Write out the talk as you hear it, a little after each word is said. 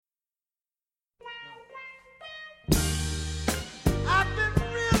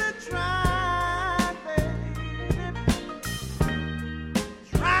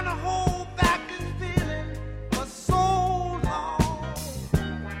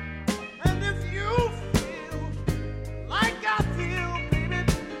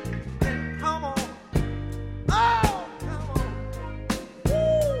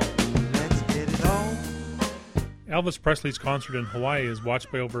Elvis Presley's concert in Hawaii is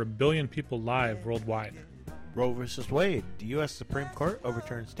watched by over 1 billion people live worldwide. Roe vs. Wade. The U.S. Supreme Court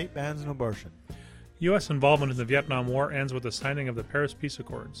overturned state bans on abortion. U.S. involvement in the Vietnam War ends with the signing of the Paris Peace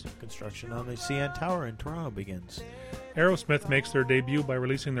Accords. Construction on the CN Tower in Toronto begins. Aerosmith makes their debut by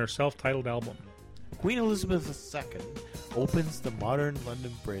releasing their self-titled album. Queen Elizabeth II opens the modern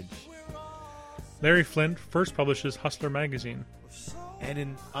London Bridge. Larry Flint first publishes Hustler magazine. And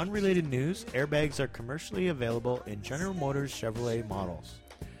in unrelated news, airbags are commercially available in General Motors Chevrolet models.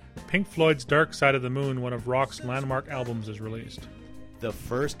 Pink Floyd's Dark Side of the Moon, one of rock's landmark albums, is released. The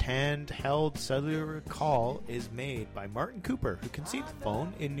first handheld cellular call is made by Martin Cooper, who conceived the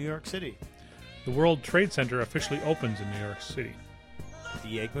phone in New York City. The World Trade Center officially opens in New York City.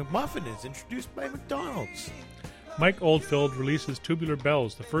 The Egg McMuffin is introduced by McDonald's. Mike Oldfield releases Tubular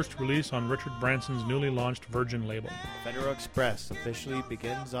Bells, the first release on Richard Branson's newly launched Virgin label. Federal Express officially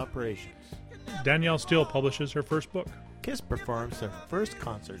begins operations. Danielle Steele publishes her first book. Kiss performs their first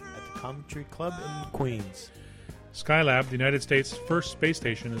concert at the Coventry Club in Queens. Skylab, the United States' first space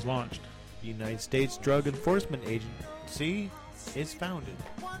station, is launched. The United States Drug Enforcement Agency is founded.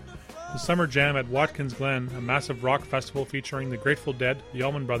 The Summer Jam at Watkins Glen, a massive rock festival featuring the Grateful Dead, the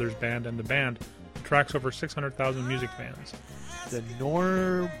Allman Brothers Band, and the band, attracts over 600,000 music fans. The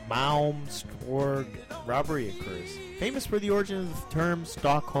Normalmstorg robbery occurs, famous for the origin of the term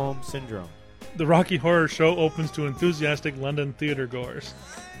Stockholm Syndrome. The Rocky Horror Show opens to enthusiastic London theater goers.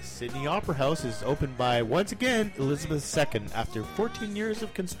 Sydney Opera House is opened by, once again, Elizabeth II after 14 years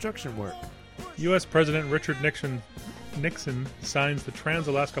of construction work. U.S. President Richard Nixon signs the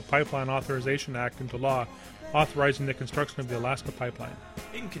Trans-Alaska Pipeline Authorization Act into law, authorizing the construction of the Alaska Pipeline.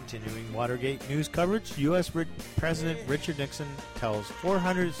 In continuing Watergate news coverage, U.S. President Richard Nixon tells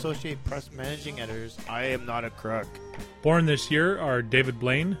 400 Associated Press managing editors, "I am not a crook." Born this year are David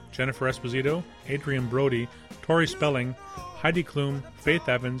Blaine, Jennifer Esposito, Adrian Brody, Tori Spelling, Heidi Klum, Faith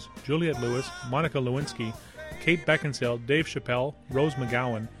Evans, Juliette Lewis, Monica Lewinsky, Kate Beckinsale, Dave Chappelle, Rose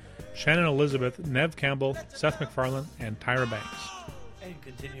McGowan, Shannon Elizabeth, Nev Campbell, Seth MacFarlane, and Tyra Banks. And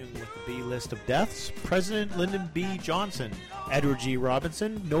continuing with the B list of deaths, President Lyndon B. Johnson, Edward G.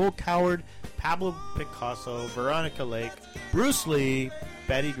 Robinson, Noel Coward, Pablo Picasso, Veronica Lake, Bruce Lee,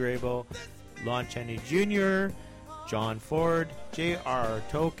 Betty Grable, Lon Chaney Jr., John Ford, J.R.R.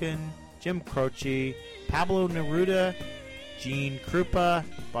 Tolkien, Jim Croce, Pablo Neruda, Gene Krupa,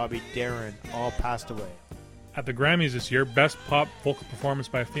 Bobby Darin, all passed away. At the Grammys this year, Best Pop Vocal Performance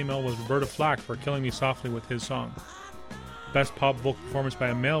by a Female was Roberta Flack for Killing Me Softly with his song. Best Pop Vocal Performance by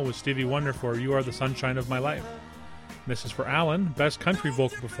a Male was Stevie Wonder for You Are the Sunshine of My Life. This is for Alan. Best Country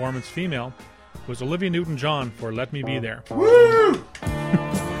Vocal Performance Female was Olivia Newton-John for Let Me Be There. Woo!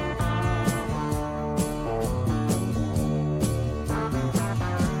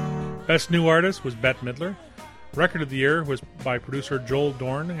 Best New Artist was Bette Midler. Record of the Year was by producer Joel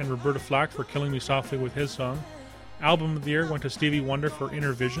Dorn and Roberta Flack for Killing Me Softly with his song. Album of the Year went to Stevie Wonder for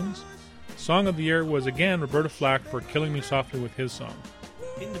Inner Visions. Song of the Year was again Roberta Flack for Killing Me Softly with his song.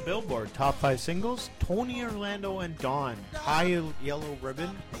 In the Billboard Top 5 Singles, Tony Orlando and Dawn tie a yellow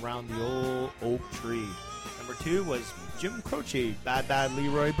ribbon around the old oak tree. Number 2 was Jim Croce, Bad Bad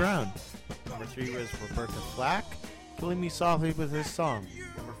Leroy Brown. Number 3 was Roberta Flack, Killing Me Softly with his song.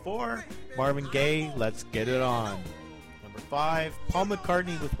 Number 4, Marvin Gaye, Let's Get It On. Number 5, Paul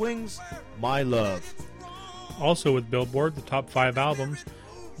McCartney with Wings, My Love. Also with Billboard, the top 5 albums: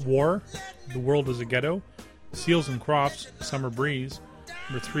 War, The World is a Ghetto, Seals and Crofts, Summer Breeze.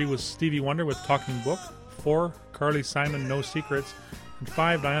 Number 3 was Stevie Wonder with Talking Book. 4, Carly Simon, No Secrets. And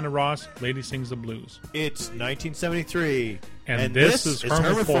 5, Diana Ross, Lady Sings the Blues. It's 1973. And this is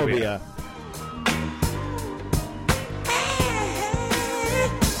Hermophobia.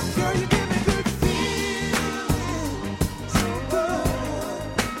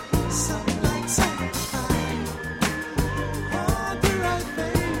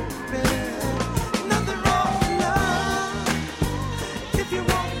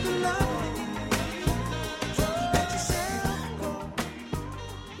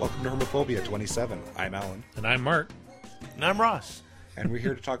 Hermophobia 27. I'm Alan. And I'm Mark. And I'm Ross. And we're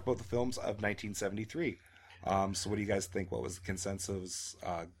here to talk about the films of 1973. So what do you guys think? What was the consensus?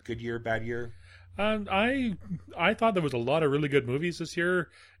 Good year, bad year? I thought there was a lot of really good movies this year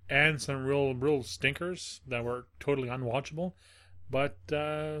and some real stinkers that were totally unwatchable. But,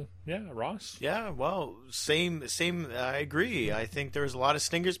 yeah, Ross? Yeah, well, same. I agree. I think there's a lot of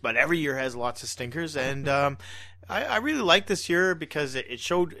stinkers, but every year has lots of stinkers. And I really like this year because it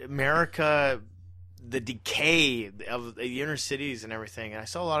showed America the decay of the inner cities and everything. And I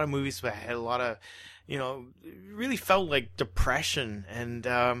saw a lot of movies that had a lot of, it really felt like depression. And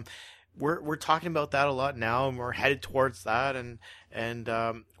we're talking about that a lot now, and we're headed towards that, and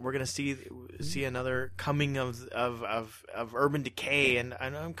we're gonna see another coming of urban decay, and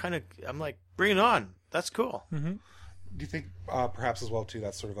I'm like, bring it on. That's cool. Mm-hmm. Do you think perhaps as well too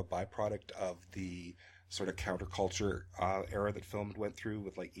that's sort of a byproduct of the sort of counterculture era that film went through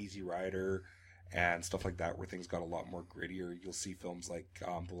with like Easy Rider and stuff like that, where things got a lot more grittier? You'll see films like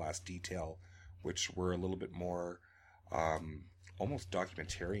The Last Detail, which were a little bit more almost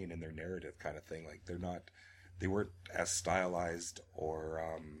documentarian in their narrative kind of thing. Like they weren't as stylized or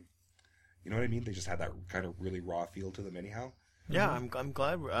you know what I mean? They just had that kind of really raw feel to them anyhow. Yeah, I'm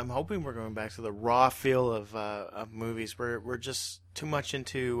glad. I'm hoping we're going back to the raw feel of movies. We're just too much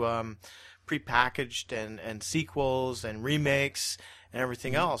into prepackaged and sequels and remakes and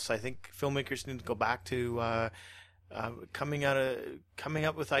everything else. I think filmmakers need to go back to coming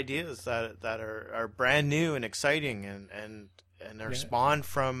up with ideas that are brand new and exciting and are spawned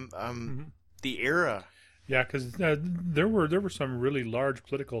from the era. Yeah, because there were some really large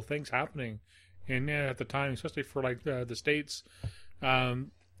political things happening at the time, especially for like the States.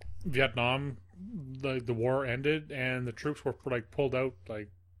 Vietnam, the war ended, and the troops were like pulled out like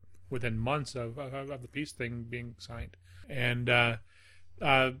within months of the peace thing being signed, and the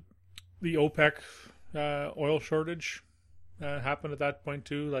OPEC oil shortage happened at that point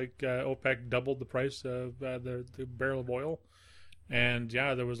too. Like OPEC doubled the price of the barrel of oil. And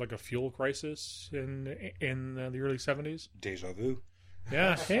yeah, there was like a fuel crisis in the early 70s. Deja vu.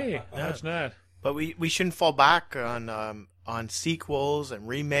 Yeah, hey, imagine that. But we shouldn't fall back on sequels and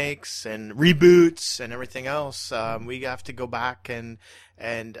remakes and reboots and everything else. We have to go back and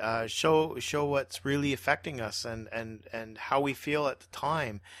show what's really affecting us and how we feel at the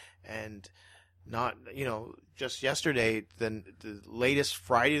time, and not, just yesterday the latest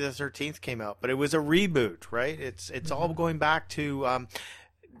Friday the 13th came out, but it was a reboot, right? It's all going back to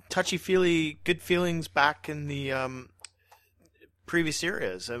touchy-feely good feelings back in the previous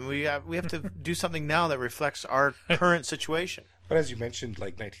eras, and we have to do something now that reflects our current situation. But as you mentioned,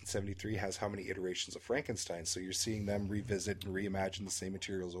 like 1973 has how many iterations of Frankenstein, so you're seeing them revisit and reimagine the same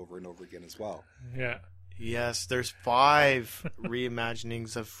materials over and over again as well. Yeah. Yes, there's 5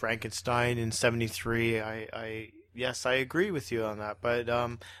 reimaginings of Frankenstein in 73. I agree with you on that.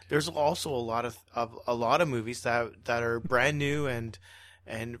 But there's also a lot of movies that are brand new and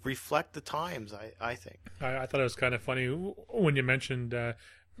reflect the times. I think. I thought it was kind of funny when you mentioned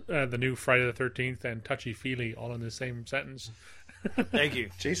the new Friday the 13th and Touchy Feely all in the same sentence. Thank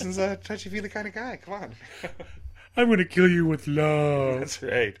you. Jason's a touchy-feely kind of guy. Come on. I'm going to kill you with love. That's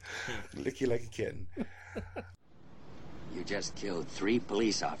right. Lick you like a kitten. You just killed 3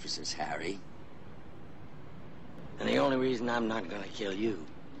 police officers, Harry. And the only reason I'm not going to kill you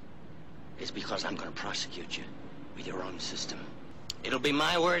is because I'm going to prosecute you with your own system. It'll be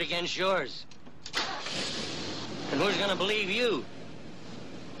my word against yours. And who's going to believe you?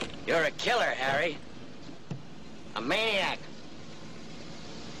 You're a killer, Harry. A maniac.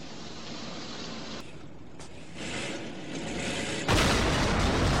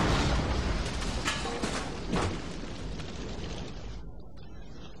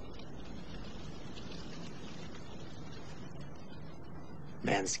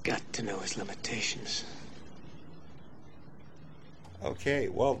 Man's got to know his limitations. Okay,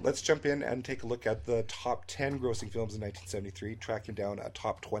 well, let's jump in and take a look at the top 10 grossing films in 1973. Tracking down a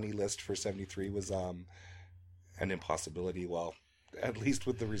top 20 list for 73 was an impossibility, well, at least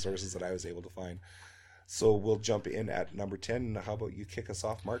with the resources that I was able to find. So we'll jump in at number 10. How about you kick us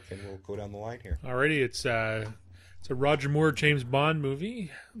off, Mark, and we'll go down the line here. Alrighty, it's a Roger Moore James Bond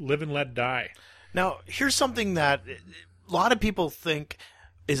movie, Live and Let Die. Now, here's something that a lot of people think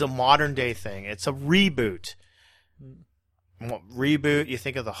is a modern day thing. It's a reboot. Reboot, you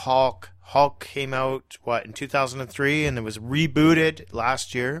think of the Hulk. Hulk came out, in 2003, and it was rebooted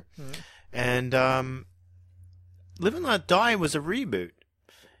last year. Mm-hmm. And Live and Let Die was a reboot.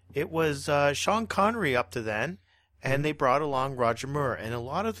 It was Sean Connery up to then, and they brought along Roger Moore. And a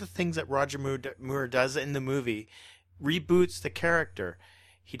lot of the things that Roger Moore does in the movie reboots the character.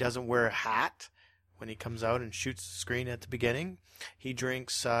 He doesn't wear a hat when he comes out and shoots the screen at the beginning. He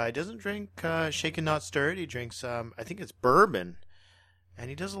drinks, he doesn't drink shaken not stirred. He drinks, I think it's bourbon. And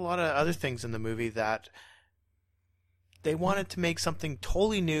he does a lot of other things in the movie that they wanted to make something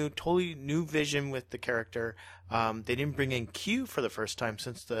totally new vision with the character. They didn't bring in Q for the first time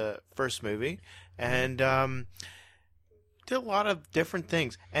since the first movie. And did a lot of different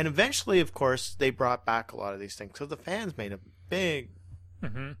things. And eventually, of course, they brought back a lot of these things. So the fans made a big...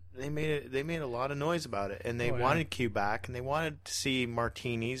 Mm-hmm. They made a lot of noise about it, and they wanted Q back, and they wanted to see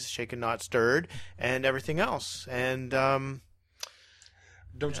martinis, shaken not stirred, and everything else. And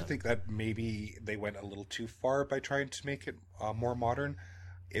Don't you think that maybe they went a little too far by trying to make it more modern?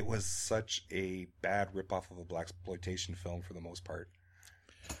 It was such a bad ripoff of a blaxploitation film for the most part.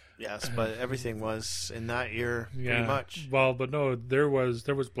 Yes, but everything was in that year pretty much. Well, but no, there was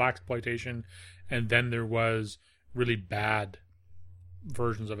blaxploitation, and then there was really bad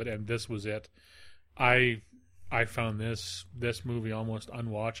versions of it, and this was it. I found this movie almost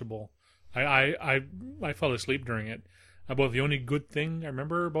unwatchable. I fell asleep during it. About the only good thing I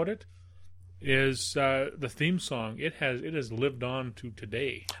remember about it is the theme song. It has lived on to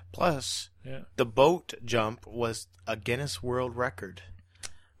today. Plus, the boat jump was a Guinness World Record.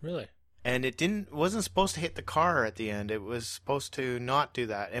 Really? And it wasn't supposed to hit the car at the end. It was supposed to not do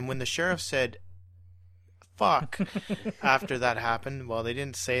that. And when the sheriff said fuck after that happened, well, they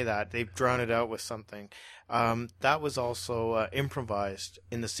didn't say that. They drowned it out with something. That was also improvised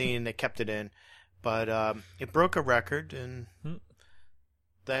in the scene. They kept it in. But it broke a record, and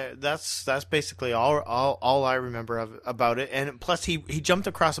that's basically all I remember about it. And plus, he jumped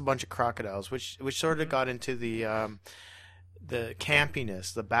across a bunch of crocodiles, which sort of got into the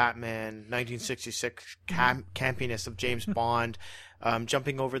campiness, the Batman 1966 campiness of James Bond,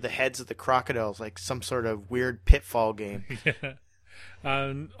 jumping over the heads of the crocodiles like some sort of weird pitfall game.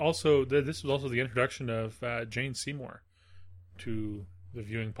 Yeah. Also, this was also the introduction of Jane Seymour to the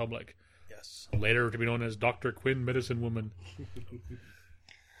viewing public. Yes. Later to be known as Dr. Quinn, Medicine Woman.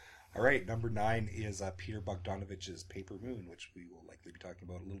 All right, number 9 is Peter Bogdanovich's Paper Moon, which we will likely be talking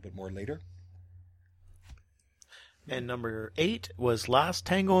about a little bit more later. And number 8 was Last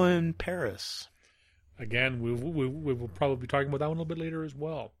Tango in Paris. Again, we will probably be talking about that one a little bit later as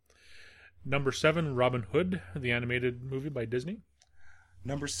well. Number 7, Robin Hood, the animated movie by Disney.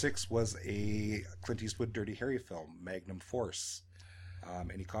 Number 6 was a Clint Eastwood Dirty Harry film, Magnum Force.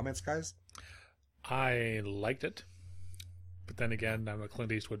 Any comments, guys? I liked it. But then again, I'm a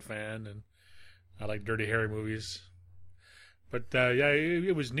Clint Eastwood fan, and I like Dirty Harry movies. But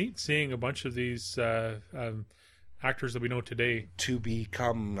it was neat seeing a bunch of these actors that we know today. To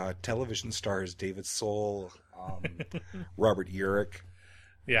become television stars, David Soul, Robert Urich.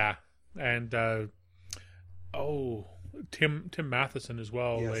 Yeah, and Tim Matheson as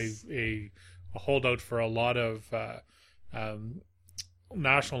well, yes. a holdout for a lot of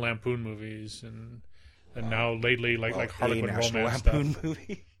National Lampoon movies, and now lately like Harlequin National romance Lampoon stuff.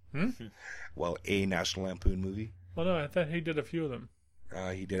 movie. Well, a National Lampoon movie. Well, no, I thought he did a few of them.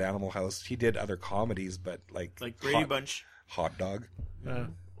 He did Animal House. He did other comedies, but like Brady Bunch, Hot Dog.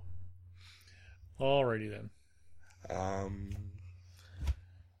 Alrighty then.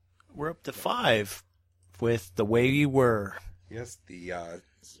 We're up to 5 with The Way You Were. Yes, the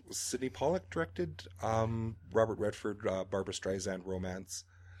Sidney Pollack directed Robert Redford, Barbra Streisand romance.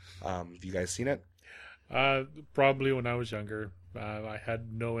 Have you guys seen it? Probably when I was younger. I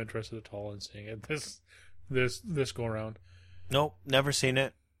had no interest at all in seeing it. This go around. Nope, never seen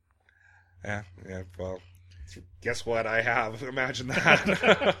it. Yeah. Well, guess what? I have. Imagine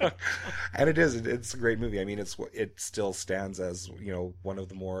that. And it's a great movie. I mean, it still stands as one of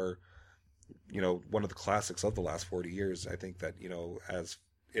the more, one of the classics of the last 40 years. I think that as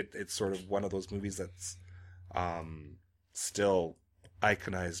it's sort of one of those movies that's still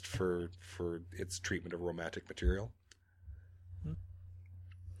iconized for its treatment of romantic material.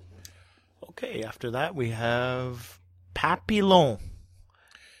 Okay, after that we have Papillon.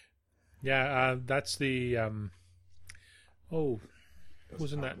 Yeah, that's the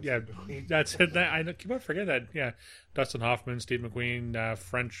who's in that? Yeah, that's it. I keep on forgetting that. Yeah, Dustin Hoffman, Steve McQueen,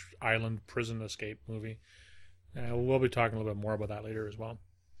 French island prison escape movie. We'll be talking a little bit more about that later as well.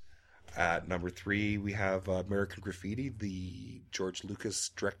 At number 3, we have American Graffiti, the George Lucas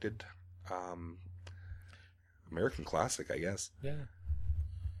directed American classic, I guess. Yeah.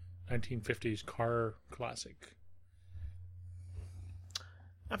 1950s car classic.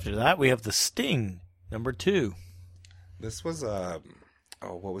 After that, we have The Sting, number 2. This was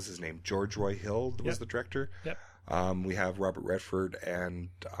what was his name? George Roy Hill was the director. Yep. We have Robert Redford and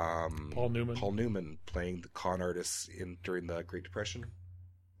Paul Newman playing the con artists during the Great Depression.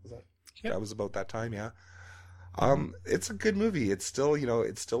 Was that? Yep. That was about that time, yeah. It's a good movie. It's still,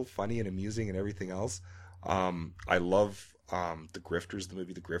 it's still funny and amusing and everything else. I love The Grifters, the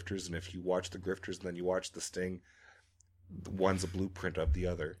movie The Grifters, and if you watch The Grifters and then you watch The Sting, one's a blueprint of the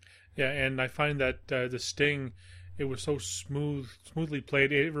other. Yeah, and I find that The Sting, it was so smoothly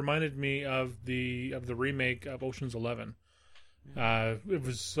played. It reminded me of the remake of Ocean's 11. It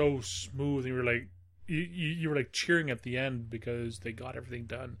was so smooth. You were like you were like cheering at the end because they got everything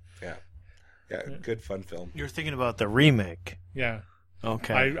done. Yeah, good fun film. You're thinking about the remake. Yeah,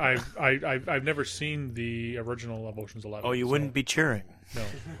 Okay. I've never seen the original of Ocean's 11. Oh, you wouldn't be cheering. No.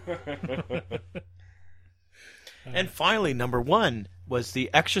 And finally, number 1 was The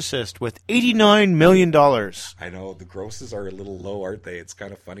Exorcist with $89 million. I know the grosses are a little low, aren't they? It's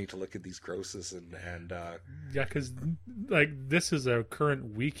kind of funny to look at these grosses and Yeah, because like this is a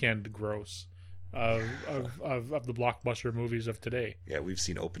current weekend gross of the blockbuster movies of today, yeah, we've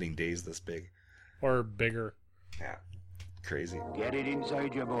seen opening days this big. or bigger. Yeah, crazy. Get it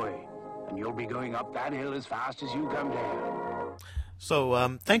inside you, boy, and you'll be going up that hill as fast as you come down.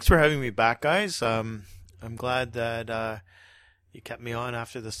 So, thanks for having me back, guys. I'm glad that you kept me on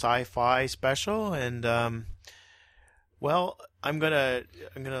after the sci-fi special, and well, I'm gonna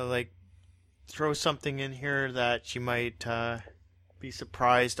like throw something in here that you might be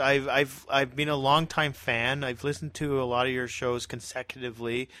surprised. I've been a long-time fan. I've listened to a lot of your shows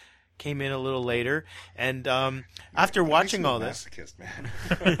consecutively. Came in a little later, and after watching all this, masochist, man.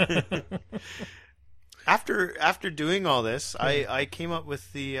 After doing all this, I came up with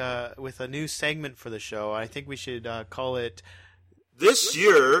with a new segment for the show. I think we should call it "This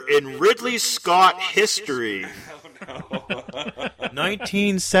Year in Ridley Scott History."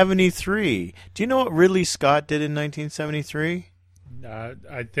 1973. Do you know what Ridley Scott did in 1973?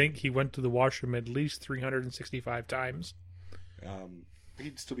 I think he went to the washroom at least 365 times.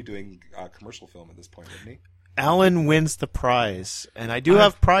 He'd still be doing commercial film at this point, wouldn't he? Alan wins the prize, and I do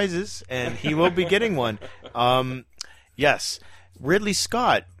have prizes, and he will be getting one. Yes, Ridley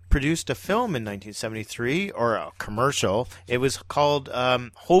Scott produced a film in 1973, or a commercial. It was called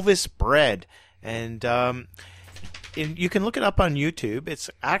Hovis Bread, and you can look it up on YouTube. It's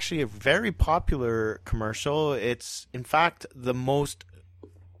actually a very popular commercial. It's, in fact, it's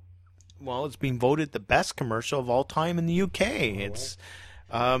been voted the best commercial of all time in the UK. It's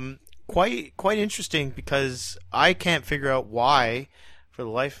quite interesting because I can't figure out why, for the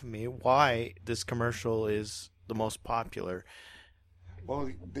life of me, why this commercial is the most popular. Well,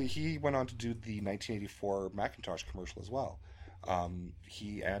 he went on to do the 1984 Macintosh commercial as well.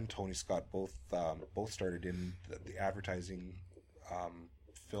 He and Tony Scott both started in the advertising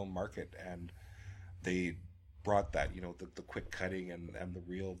film market, and they brought that, the quick cutting and the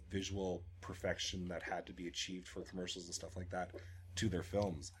real visual perfection that had to be achieved for commercials and stuff like that to their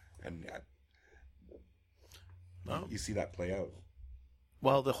films. And you see that play out.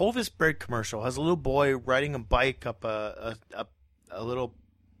 Well, the Hovis Bread commercial has a little boy riding a bike up a little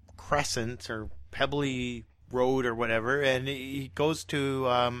crescent or pebbly road or whatever, and he goes to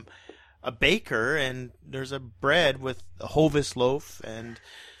a baker, and there's a bread with a Hovis loaf, and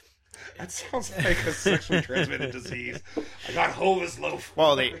that sounds like a sexually transmitted disease. I got Hovis loaf.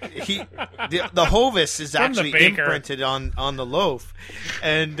 Well, the Hovis is actually imprinted on the loaf,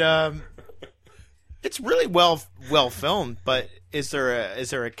 and it's really well filmed. But is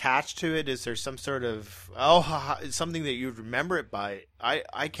there a catch to it? Is there some sort of something that you'd remember it by?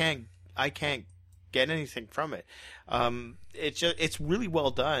 I can't get anything from it. It's really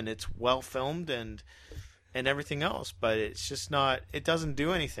well done. It's well filmed and everything else, but it's just not. It doesn't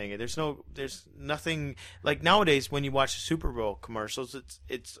do anything. There's nothing like nowadays when you watch the Super Bowl commercials.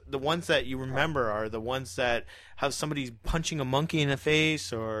 It's the ones that you remember are the ones that have somebody punching a monkey in the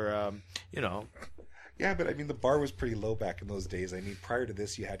face, or Yeah, but I mean the bar was pretty low back in those days. I mean, prior to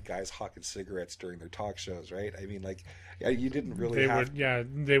this, you had guys hawking cigarettes during their talk shows, right? I mean, you didn't really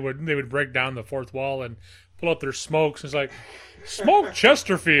they would break down the fourth wall and pull out their smokes. It's like smoke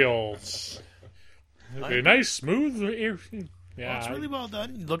Chesterfields. A nice, smooth. Yeah, well, it's really well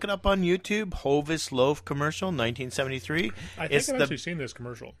done. Look it up on YouTube. Hovis Loaf commercial, 1973. I think I've actually seen this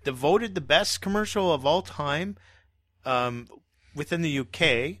commercial. Voted the best commercial of all time within the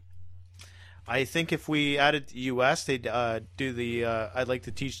UK. I think if we added the US, they'd do the I'd Like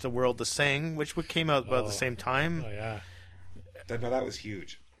to Teach the World to Sing, which came out about the same time. Oh, yeah. No, that was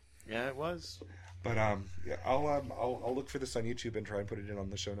huge. Yeah, it was. But I'll look for this on YouTube and try and put it in on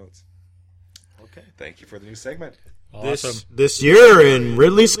the show notes. Okay. Thank you for the new segment. Awesome. This year in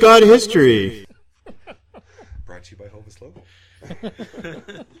Ridley Scott history. Brought to you by Hovis Logo. What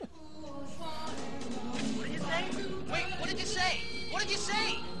did you say? Wait, what did you say? What did you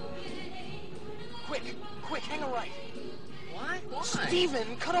say? Quick, hang a right. What? Why?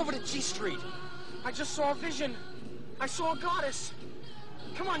 Steven, cut over to G Street. I just saw a vision. I saw a goddess.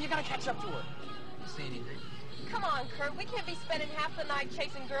 Come on, you gotta catch up to her. See anything? Come on, Kurt. We can't be spending half the night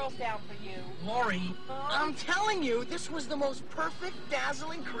chasing girls down for you. Lori, I'm telling you, this was the most perfect,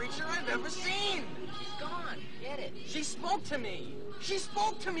 dazzling creature I've ever seen. She's gone. Get it. She spoke to me. She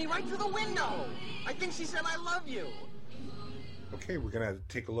spoke to me right through the window. I think she said, I love you. Okay, we're going to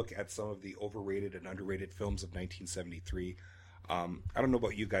take a look at some of the overrated and underrated films of 1973. I don't know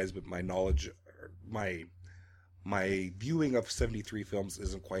about you guys, but my knowledge, my viewing of 73 films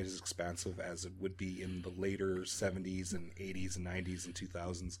isn't quite as expansive as it would be in the later 70s and 80s and 90s and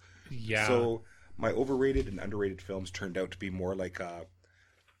 2000s. Yeah. So my overrated and underrated films turned out to be more like a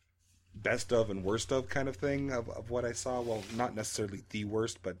best of and worst of kind of thing of what I saw. Well, not necessarily the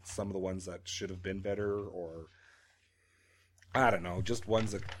worst, but some of the ones that should have been better, or I don't know, just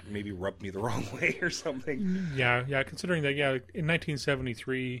ones that maybe rubbed me the wrong way or something. Yeah. Considering that, in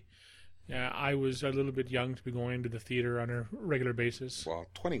 1973, I was a little bit young to be going into the theater on a regular basis. Well,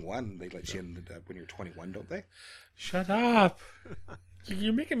 21, they let you in when you're 21, don't they? Shut up.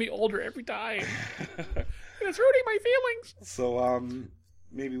 You're making me older every time. And it's hurting my feelings. So,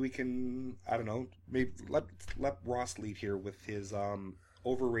 maybe we can, I don't know, maybe let Ross lead here with his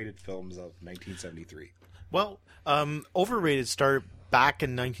overrated films of 1973. Well, overrated started back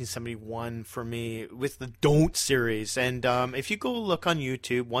in 1971 for me with the Don't series, and if you go look on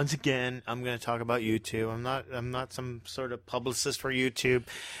YouTube, once again, I'm going to talk about YouTube. I'm not some sort of publicist for YouTube,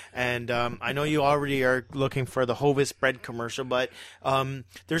 and I know you already are looking for the Hovis bread commercial, but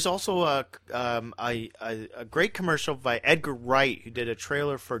there's also a great commercial by Edgar Wright, who did a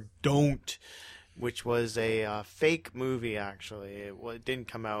trailer for Don't, which was a fake movie. Actually, it didn't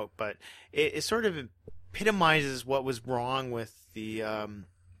come out, but it sort of epitomizes what was wrong with the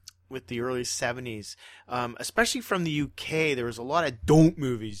early 70s, especially from the UK. There was a lot of Don't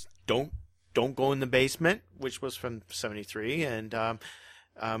movies. Don't Go in the Basement, which was from 73, and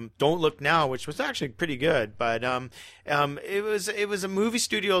Don't Look Now, which was actually pretty good. But it was a movie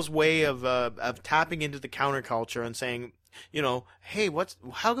studio's way of tapping into the counterculture and saying, hey,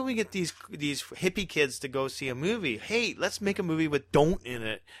 how can we get these hippie kids to go see a movie? Hey, let's make a movie with don't in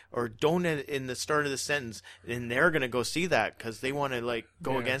it, or don't in the start of the sentence, and they're gonna go see that because they want to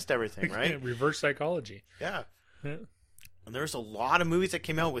go against everything, right? Reverse psychology. Yeah. And there's a lot of movies that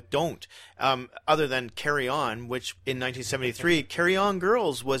came out with don't, other than Carry On, which in 1973, Carry On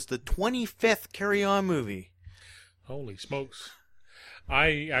Girls was the 25th Carry On movie. Holy smokes.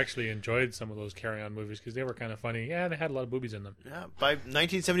 I actually enjoyed some of those Carry On movies because they were kind of funny. Yeah, they had a lot of boobies in them. Yeah, by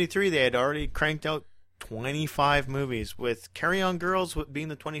 1973, they had already cranked out 25 movies, with Carry On Girls being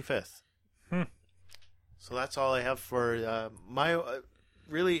the 25th. So that's all I have for my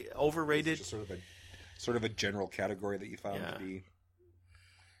really overrated. Just sort of a general category that you found to be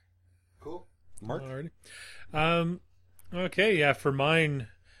cool. Mark? Alrighty. Okay, yeah, for mine,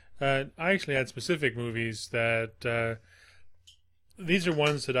 I actually had specific movies that... these are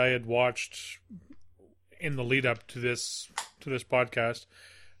ones that I had watched in the lead up to this podcast.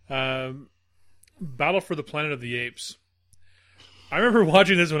 Battle for the Planet of the Apes. I remember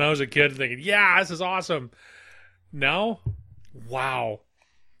watching this when I was a kid, thinking, "Yeah, this is awesome." Now, wow,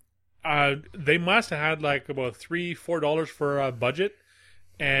 they must have had like about $3-4 for a budget,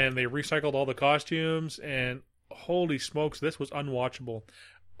 and they recycled all the costumes. And holy smokes, this was unwatchable.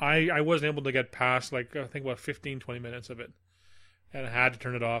 I wasn't able to get past I think about 15-20 minutes of it. And I had to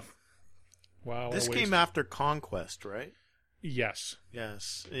turn it off. Wow. This came after Conquest, right? Yes.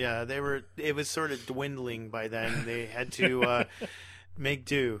 Yes. Yeah, it was sort of dwindling by then. They had to make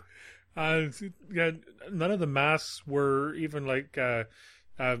do. Yeah, none of the masks were even like the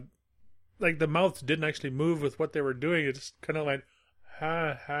mouths didn't actually move with what they were doing. It just kind of like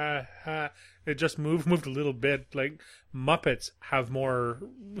ha ha ha. It just moved a little bit. Like Muppets have more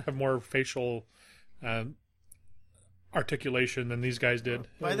facial articulation than these guys did.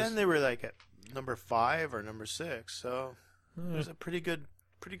 By then they were like at number 5 or number 6, so it was a pretty good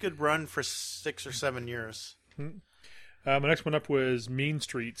run for 6 or 7 years. My next one up was Mean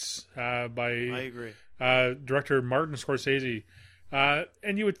Streets by I agree. Director Martin Scorsese.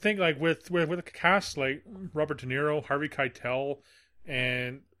 And you would think with a cast like Robert De Niro, Harvey Keitel,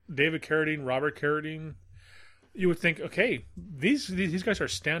 and David Carradine, Robert Carradine, you would think, okay, these guys are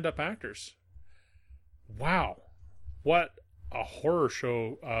stand-up actors. Wow. What a horror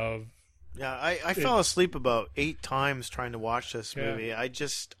show of... Yeah, I fell asleep about 8 times trying to watch this movie. I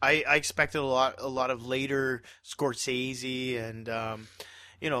expected a lot of later Scorsese and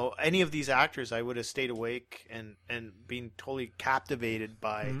any of these actors I would have stayed awake and been totally captivated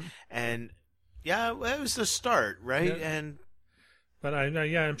by. Mm-hmm. And yeah, it was the start, right? Yeah. But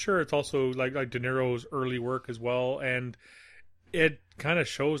I'm sure it's also like De Niro's early work as well, and it kind of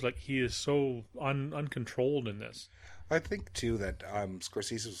shows like he is so uncontrolled in this. I think, too, that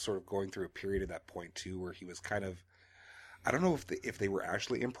Scorsese was sort of going through a period at that point, too, where he was kind of... I don't know if they were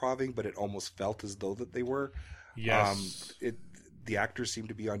actually improvising, but it almost felt as though that they were. Yes. The actors seem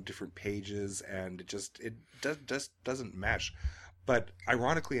to be on different pages, and it just doesn't mesh. But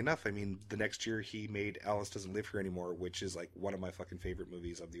ironically enough, I mean, the next year he made Alice Doesn't Live Here Anymore, which is like one of my fucking favorite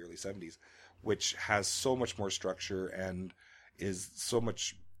movies of the early 70s, which has so much more structure and is so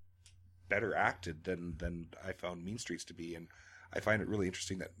much better acted than I found Mean Streets to be. And I find it really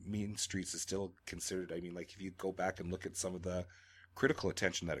interesting that Mean Streets is still considered, I mean, like, if you go back and look at some of the critical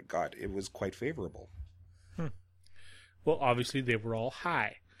attention that it got, it was quite favorable. Well, obviously they were all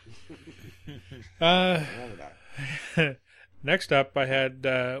high. Next up, I had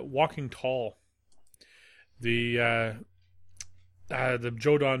Walking Tall, the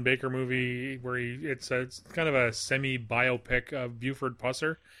Joe Don Baker movie where it's kind of a semi biopic of Buford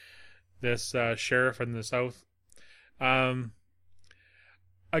Pusser, this sheriff in the South.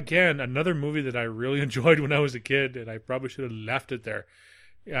 Again, another movie that I really enjoyed when I was a kid, and I probably should have left it there.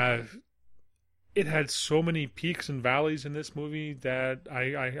 It had so many peaks and valleys in this movie that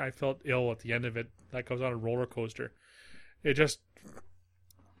I felt ill at the end of it, like I was on a roller coaster. It just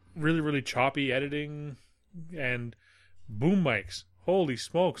really, really choppy editing and boom mics. Holy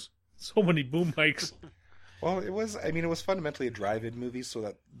smokes. So many boom mics. Well, it was fundamentally a drive-in movie, so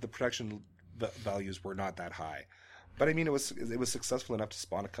that the production values were not that high. But I mean, it was successful enough to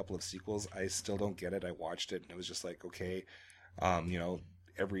spawn a couple of sequels. I still don't get it. I watched it and it was just like, okay,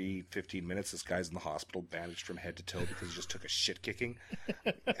 every 15 minutes this guy's in the hospital bandaged from head to toe because he just took a shit kicking.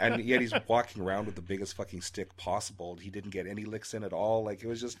 And yet he's walking around with the biggest fucking stick possible. He didn't get any licks in at all. Like, it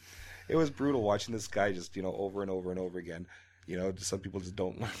was brutal watching this guy just, over and over and over again. Some people just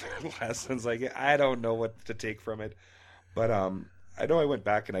don't learn their lessons. Like, I don't know what to take from it. But I know I went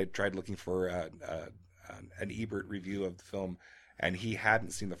back and I tried looking for an Ebert review of the film, and he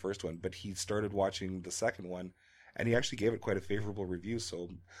hadn't seen the first one, but he started watching the second one, and he actually gave it quite a favorable review. So,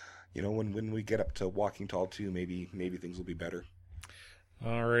 when we get up to Walking Tall 2, maybe things will be better.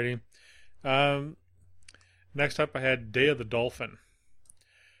 Alrighty. Next up, I had Day of the Dolphin,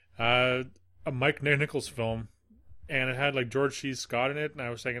 a Mike Nichols film, and it had like George C. Scott in it, and I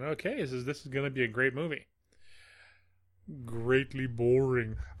was thinking, okay, this is going to be a great movie. Greatly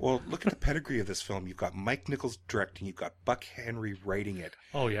boring. Well, look at the pedigree of this film. You've got Mike Nichols directing, you've got Buck Henry writing it.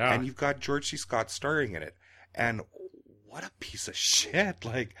 Oh, yeah. And you've got George C. Scott starring in it. And what a piece of shit.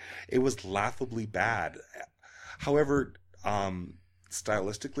 Like, it was laughably bad. However,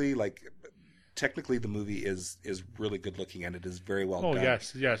 stylistically, like, technically the movie is really good looking and it is very well done. Oh,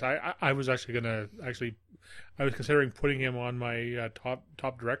 yes. I was actually I was considering putting him on my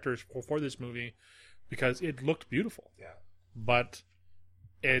top directors for this movie because it looked beautiful. Yeah. But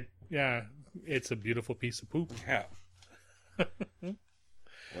it's a beautiful piece of poop. Yeah.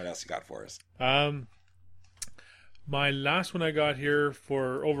 What else you got for us? My last one I got here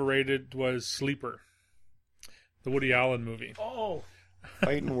for overrated was Sleeper, the Woody Allen movie. Oh,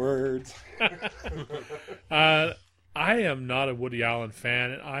 fighting words. I am not a Woody Allen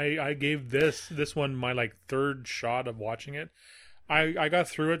fan. I gave this one my third shot of watching it. I got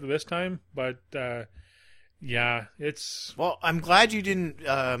through it this time, but it's... Well, I'm glad you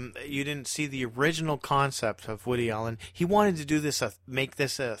didn't see the original concept of Woody Allen. He wanted to do this, make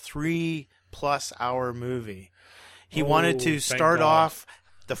this a 3+ hour movie. He wanted to start off,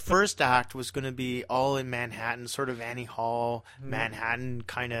 the first act was going to be all in Manhattan, sort of Annie Hall, Manhattan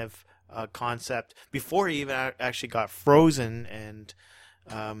kind of concept, before he even actually got frozen and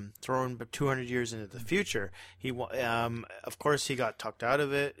thrown 200 years into the future. He, of course, he got tucked out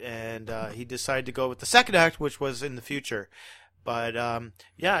of it, and he decided to go with the second act, which was in the future. But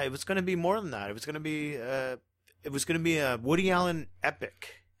it was going to be more than that. It was going to be a Woody Allen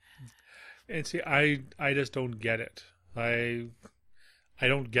epic. And see, I just don't get it. I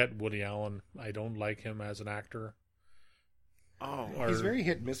don't get Woody Allen. I don't like him as an actor. Oh, he's very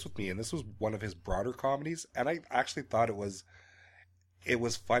hit and miss with me, and this was one of his broader comedies, and I actually thought it was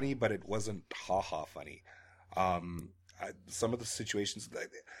funny, but it wasn't ha-ha funny. Some of the situations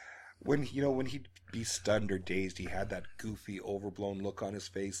when he'd be stunned or dazed, he had that goofy, overblown look on his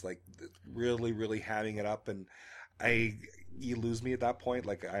face, like really, really hamming it up, and you lose me at that point.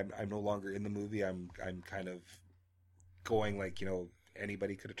 Like, I'm no longer in the movie. I'm kind of going like,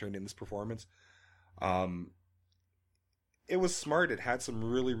 anybody could have turned in this performance. It was smart. It had some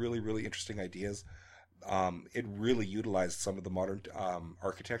really, really, really interesting ideas. It really utilized some of the modern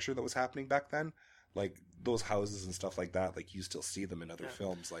architecture that was happening back then, like those houses and stuff like that. Like, you still see them in other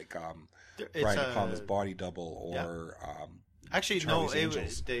films, like Brian De Palma's Body Double, or actually Charlie's no,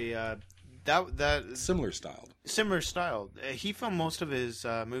 Angels. That similar style. He filmed most of his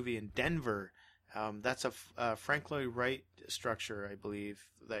movie in Denver. That's a Frank Lloyd Wright structure, I believe,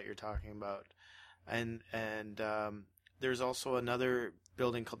 that you're talking about, and there's also another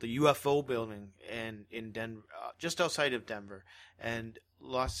building called the UFO building in Denver, just outside of Denver, and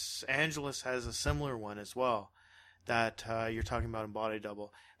Los Angeles has a similar one as well that you're talking about in Body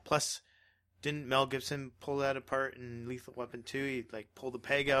Double. Plus, didn't Mel Gibson pull that apart in Lethal Weapon 2? He like pulled the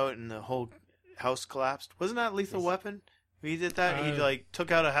peg out and the whole house collapsed. Wasn't that Lethal Weapon? He did that. He like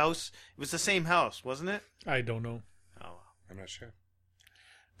took out a house. It was the same house, wasn't it? I don't know. Oh, I'm not sure.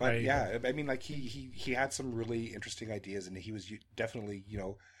 But yeah, I mean, like he had some really interesting ideas, and he was definitely, you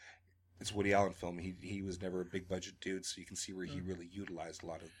know, it's a Woody Allen film. He was never a big budget dude, so you can see where he really utilized a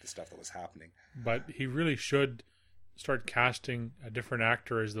lot of the stuff that was happening. But he really should start casting a different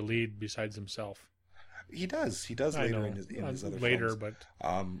actor as the lead besides himself. He does later in his other films. But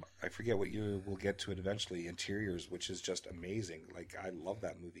I forget what year. We'll get to it eventually. Interiors, which is just amazing. Like, I love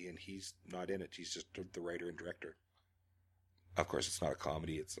that movie, and he's not in it. He's just the writer and director. Of course, it's not a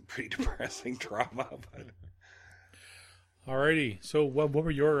comedy. It's a pretty depressing drama. But alrighty. So, what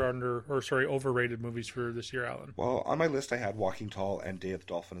were your overrated movies for this year, Alan? Well, on my list, I had Walking Tall and Day of the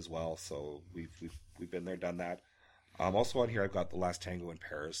Dolphin as well. So we've been there, done that. Also on here, I've got The Last Tango in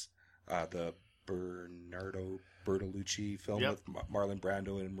Paris, the Bernardo Bertolucci film with Marlon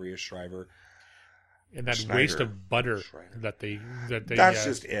Brando and Maria Shriver. And that waste of butter that they that's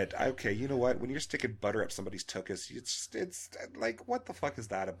just it. Okay, you know what? When you're sticking butter up somebody's tuchus, it's like, what the fuck is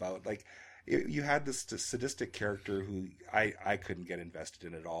that about? Like, you had this sadistic character who I couldn't get invested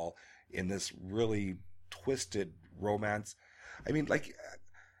in at all in this really twisted romance. I mean, like,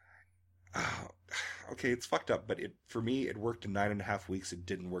 okay, it's fucked up, but for me, it worked in 9.5 weeks. It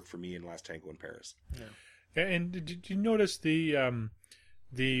didn't work for me in Last Tango in Paris. Yeah. And did you notice the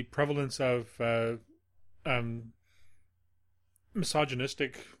prevalence of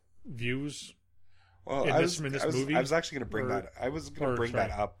misogynistic views in this movie? I was actually going to bring that. I was going to bring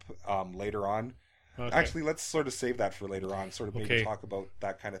that up later on. Okay. Actually, let's sort of save that for later on. Sort of maybe talk about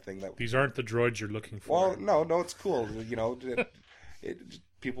that kind of thing. These aren't the droids you're looking for. Well, no, it's cool. You know,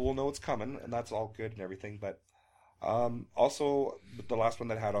 people will know it's coming, and that's all good and everything. But also, the last one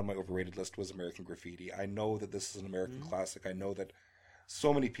that I had on my overrated list was American Graffiti. I know that this is an American classic. I know that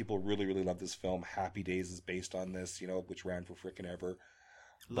so many people really, really love this film. Happy Days is based on this, you know, which ran for frickin' ever.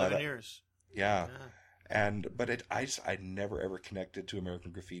 11 years. Yeah. But I never ever connected to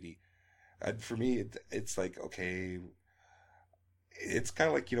American Graffiti. And for me, it's like, okay, it's kind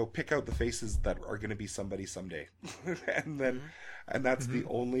of like, you know, pick out the faces that are going to be somebody someday. And that's the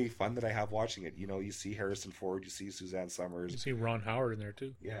only fun that I have watching it. You know, you see Harrison Ford, you see Suzanne Summers. You see Ron Howard in there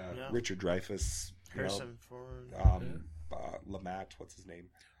too. Yeah. Richard Dreyfuss. Harrison Ford. Lamat, what's his name?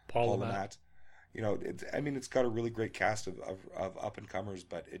 Paul Lamat. You know, it's got a really great cast of up and comers,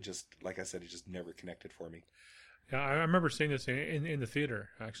 but it just, like I said, it just never connected for me. Yeah, I remember seeing this in the theater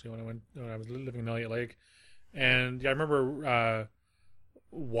actually when I was living in Elliott Lake, and I remember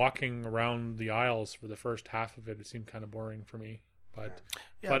walking around the aisles for the first half of it. It seemed kind of boring for me, but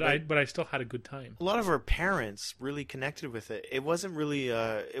I still had a good time. A lot of our parents really connected with it. It wasn't really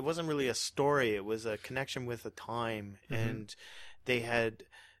a story. It was a connection with a time, and they had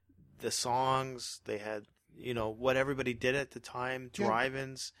the songs. They had, you know, what everybody did at the time,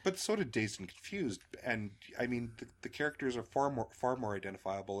 drive-ins. But so did Dazed and Confused, and I mean the characters are far more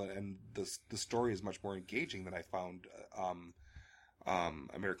identifiable, and the story is much more engaging than I found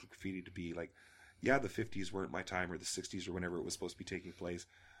American Graffiti to be. Like, yeah, the 50s weren't my time, or the 60s, or whenever it was supposed to be taking place,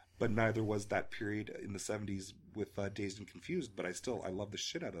 but neither was that period in the 70s with Dazed and Confused. But I love the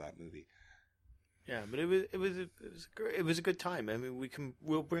shit out of that movie. Yeah, but it was a good time. I mean,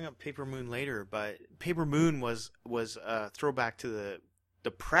 we'll bring up Paper Moon later, but Paper Moon was a throwback to the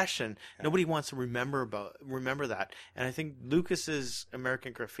Depression. Yeah. Nobody wants to remember that, and I think Lucas's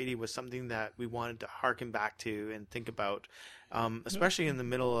American Graffiti was something that we wanted to harken back to and think about, especially in the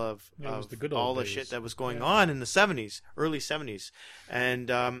middle of all the shit that was going on in the 70s, early 70s, and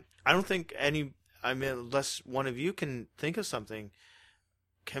I don't think unless one of you can think of something.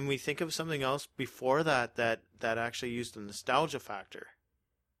 Can we think of something else before that actually used the nostalgia factor?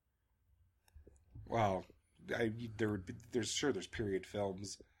 Well, there's period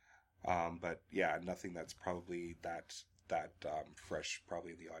films, but yeah, nothing that's probably that fresh,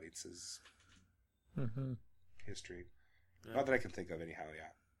 probably in the audience's history. Yeah. Not that I can think of, anyhow.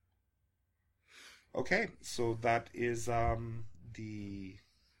 Yeah. Okay, so that is the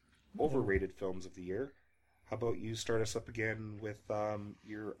overrated films of the year. How about you start us up again with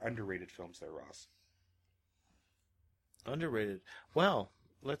your underrated films there, Ross? Underrated. Well,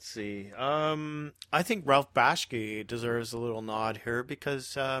 let's see. I think Ralph Bakshi deserves a little nod here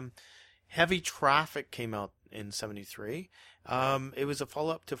because Heavy Traffic came out in '73. It was a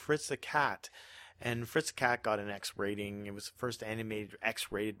follow-up to Fritz the Cat. And Fritz the Cat got an X rating. It was the first animated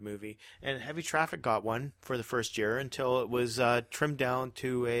X-rated movie. And Heavy Traffic got one for the first year until it was trimmed down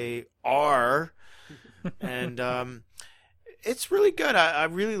to a R. And it's really good. I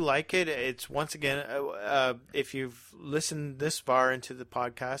really like it. It's, once again, if you've listened this far into the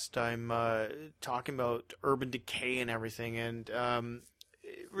podcast, I'm talking about urban decay and everything. And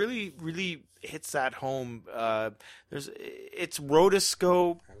it really, really hits that home. It's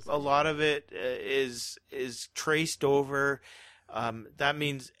rotoscope. A lot of it is traced over. That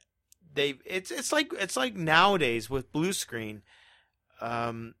means it's like nowadays with blue screen.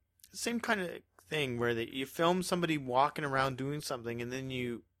 Same kind of thing where you film somebody walking around doing something, and then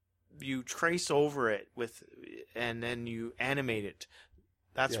you trace over it and then you animate it.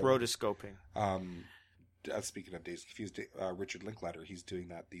 That's rotoscoping. Speaking of Days Confused, Richard Linklater, he's doing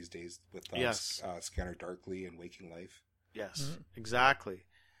that these days with Scanner Darkly and Waking Life. Yes, exactly.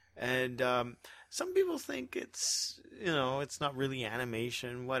 And some people think it's not really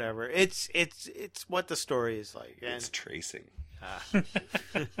animation, whatever. It's what the story is like. And it's tracing.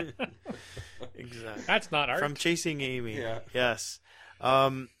 Exactly. That's not art. From Chasing Amy. Yeah. Yes.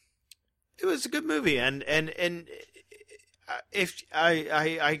 It was a good movie, and if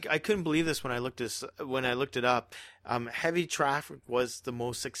I couldn't believe this when I looked it up. Heavy Traffic was the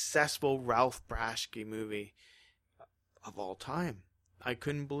most successful Ralph Bakshi movie of all time. I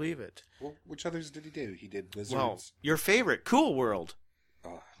couldn't believe it. Well, which others did he do? He did Wizards. Well, your favorite, Cool World.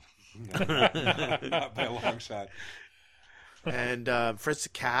 Oh, not by a long shot. And Fritz the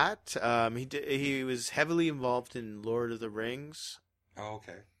Cat. He was heavily involved in Lord of the Rings. Oh,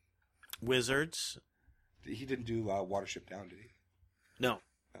 okay. Wizards. He didn't do Watership Down, did he? No,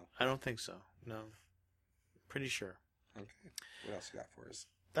 I don't think so. No, pretty sure. Okay. What else you got for us?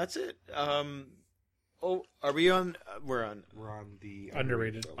 That's it. Are we on? We're on the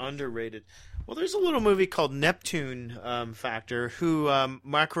underrated. Underrated. Well, there's a little movie called Neptune Factor. Who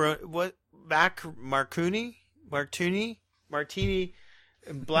Martini,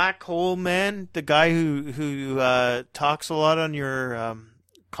 Black Hole Man, the guy who talks a lot on your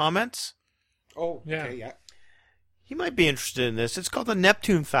comments. Oh, yeah. Okay, yeah. He might be interested in this. It's called The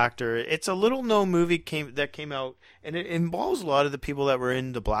Neptune Factor. It's a little known movie that came out, and it involves a lot of the people that were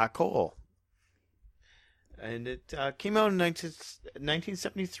in the black hole. And it came out in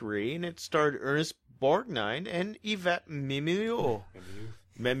 1973, and it starred Ernest Borgnine and Yvette Mimieux.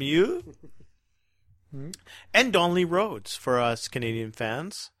 And Donnelly Rhodes for us Canadian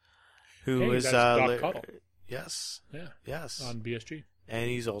fans. Who is Doc Cottle. Yes. Yeah. Yes. On BSG. And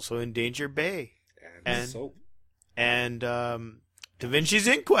he's also in Danger Bay. And Soap. And Da Vinci's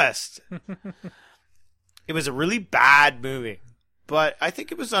Inquest. It was a really bad movie. But I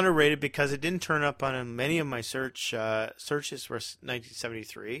think it was underrated because it didn't turn up on many of my searches for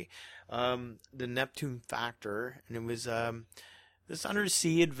 1973. The Neptune Factor. And it was this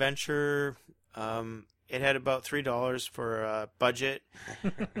undersea adventure. It had about $3 for a budget.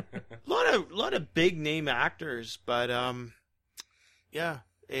 A lot of big name actors, but yeah,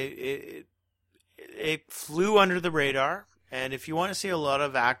 it flew under the radar. And if you want to see a lot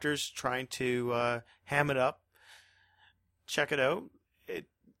of actors trying to ham it up, check it out. They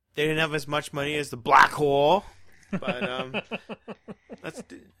didn't have as much money as the Black Hole, but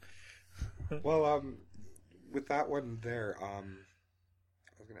Well, with that one there, I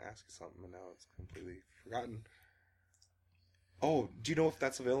was going to ask you something, and now it's completely forgotten. Oh, do you know if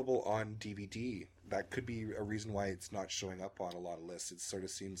that's available on DVD? That could be a reason why it's not showing up on a lot of lists. It sort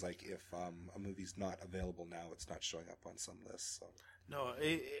of seems like if a movie's not available now, it's not showing up on some lists. So. No,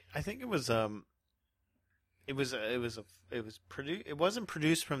 I think it wasn't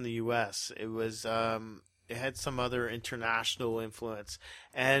produced from the U.S. It was it had some other international influence,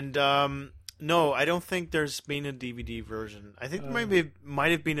 and no, I don't think there's been a DVD version. I think there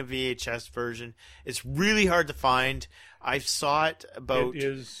might have been a VHS version. It's really hard to find. I saw it about It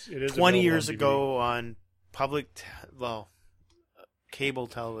is 20 years on ago on cable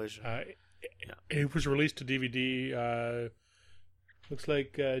television. It was released to DVD. Looks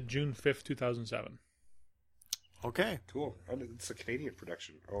like June 5th, 2007. Okay, Cool. And it's a Canadian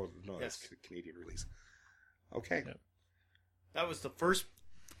production. Oh, no, Yes. It's a Canadian release. Okay. Yep. that was the first.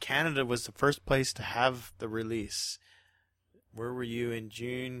 Canada was the first place to have the release. Where were you in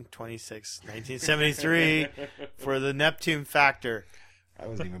June 26, 1973 for the Neptune Factor? I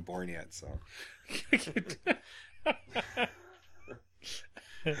wasn't even born yet, so.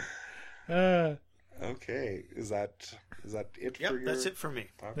 Okay. Is that it Yep, for your... that's it for me.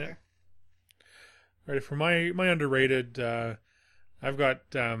 Okay. Yeah. All right, for my underrated, I've got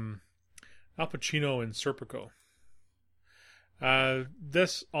Al Pacino in Serpico.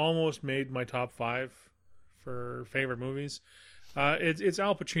 This almost made my top 5 for favorite movies. It's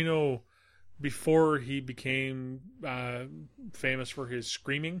Al Pacino before he became famous for his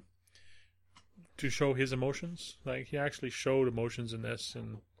screaming to show his emotions. Like, he actually showed emotions in this,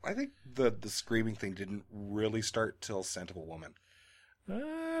 and I think the screaming thing didn't really start till Scent of a Woman.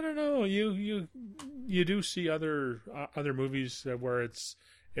 I don't know. You do see other movies where it's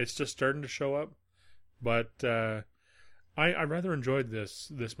just starting to show up, but I rather enjoyed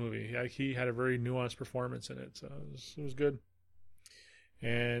this movie. He had a very nuanced performance in it, so it was good.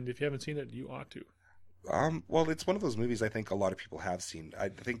 And if you haven't seen it, you ought to. Well, it's one of those movies I think a lot of people have seen. I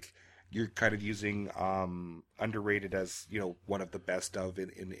think you're kind of using underrated as, one of the best of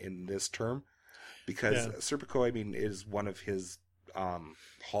in this term, because Serpico, I mean, is one of his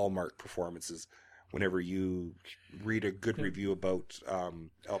hallmark performances. Whenever you read a good review about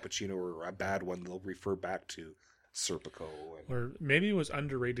Al Pacino or a bad one, they'll refer back to Serpico. Or maybe it was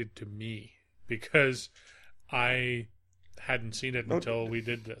underrated to me because I hadn't seen it until we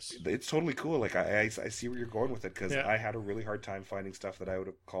did this. It's totally cool. Like, I see where you're going with it, because I had a really hard time finding stuff that I would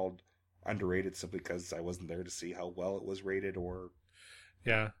have called underrated simply because I wasn't there to see how well it was rated, or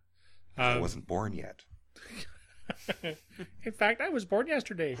I wasn't born yet. In fact, I was born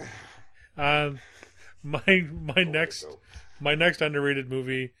yesterday. My next underrated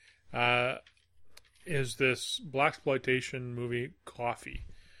movie is this blaxploitation movie, Coffee.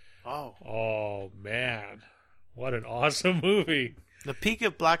 Oh man, what an awesome movie! The peak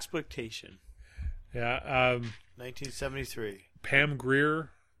of blaxploitation. Yeah, 1973. Pam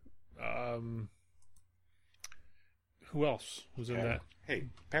Grier. Who else was in that? Hey,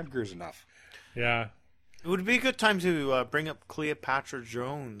 Pam Grier's enough. Yeah. It would be a good time to bring up Cleopatra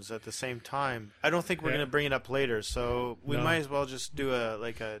Jones at the same time. I don't think we're going to bring it up later, so we might as well just do a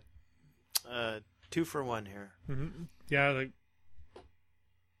 2-for-1 here. Mm-hmm. Yeah,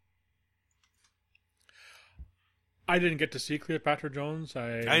 I didn't get to see Cleopatra Jones.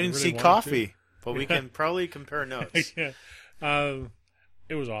 I didn't really see wanted Coffee, to. but we can probably compare notes. Yeah.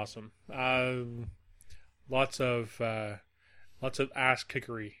 It was awesome. Lots of ass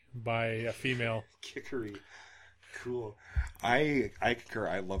kickery by a female. Kickery. Cool. I concur.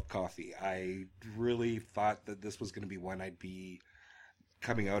 I love Coffee. I really thought that this was going to be one I'd be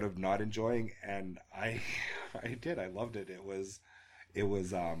coming out of not enjoying, and I did. I loved it. It was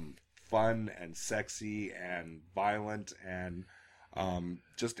fun and sexy and violent and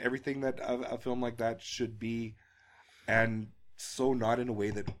just everything that a film like that should be, and so not in a way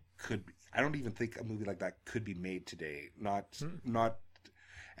that could. I don't even think a movie like that could be made today.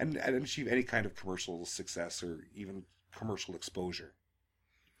 And achieve any kind of commercial success or even commercial exposure.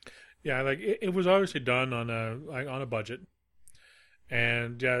 Yeah, like it was obviously done on a budget,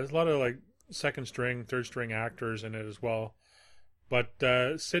 and there's a lot of second string, third string actors in it as well. But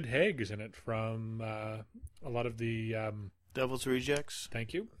Sid Haig is in it from a lot of the Devil's Rejects.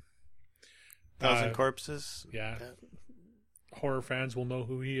 Thank you. Thousand Corpses. Yeah. Horror fans will know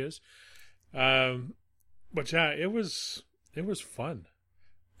who he is. But yeah, it was fun.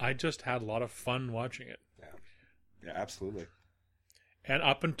 I just had a lot of fun watching it. Yeah, absolutely. And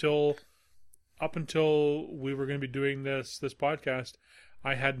up until we were going to be doing this podcast,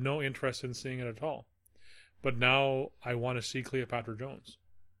 I had no interest in seeing it at all. But now I want to see Cleopatra Jones.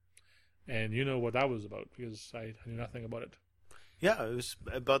 And you know what that was about, because I knew nothing about it. Yeah, it was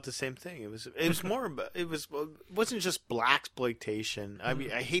about the same thing. It was more about, it wasn't just blaxploitation. I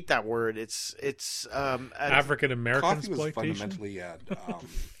mean, I hate that word. It's African American exploitation. Coffee was fundamentally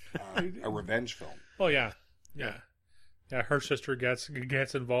a revenge film. Oh yeah. Her sister gets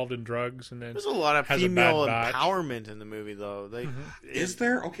involved in drugs, and then there's a lot of female empowerment in the movie, though. Is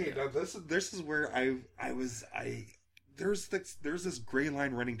there? Okay, now this is where there's this gray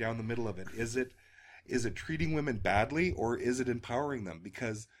line running down the middle of it. Is it treating women badly, or is it empowering them?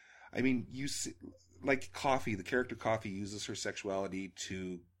 Because, I mean, you see, like Coffee, the character Coffee uses her sexuality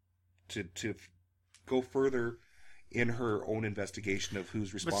to go further in her own investigation of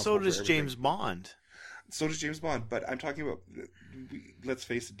who's responsible. But so does for everything. James Bond. So does James Bond. But I'm talking about, let's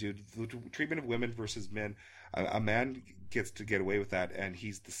face it, dude, the treatment of women versus men. A man gets to get away with that, and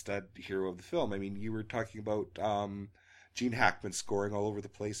he's the stud hero of the film. I mean, you were talking about Gene Hackman scoring all over the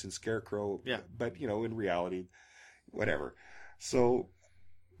place in Scarecrow. Yeah. But, in reality, whatever. So,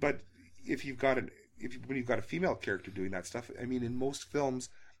 but when you've got a female character doing that stuff, I mean, in most films,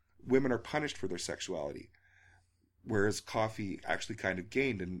 women are punished for their sexuality, whereas Coffee actually kind of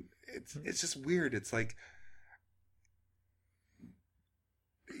gained, and it's just weird. It's like,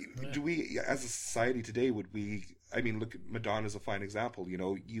 do we, as a society today, would we I mean, look, Madonna's a fine example. You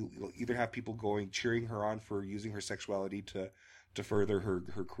know, you'll either have people cheering her on for using her sexuality to further her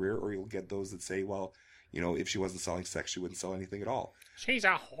career, or you'll get those that say, well, you know, if she wasn't selling sex, she wouldn't sell anything at all. She's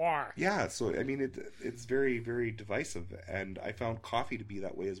a whore. Yeah, so I mean, it's very, very divisive, and I found Coffee to be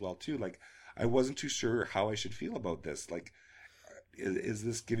that way as well too. Like, I wasn't too sure how I should feel about this. Like, is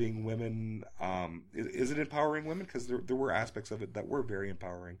this giving women? Is it empowering women? Because there were aspects of it that were very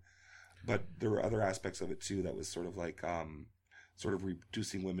empowering, but there were other aspects of it too that was sort of like sort of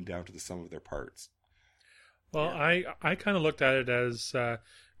reducing women down to the sum of their parts. Well, I kind of looked at it as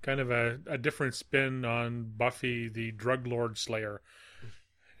kind of a different spin on Buffy, the drug lord slayer.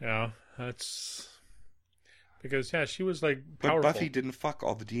 Yeah, that's because she was like powerful. But Buffy didn't fuck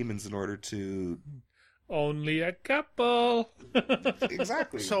all the demons in order to. Only a couple.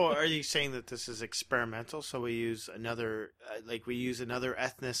 Exactly. So, are you saying that this is experimental? So we use another, another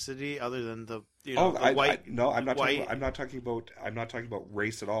ethnicity other than the white. No, I'm not. I'm not talking about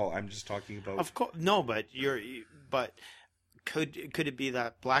race at all. I'm just talking about. Of course, no, but but could it be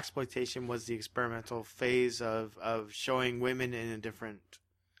that blaxploitation was the experimental phase of showing women in a different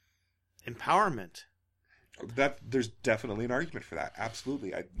empowerment? That there's definitely an argument for that.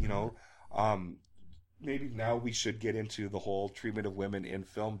 Absolutely, maybe now we should get into the whole treatment of women in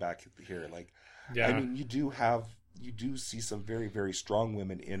film back here. Like, yeah. I mean, you do see some very, very strong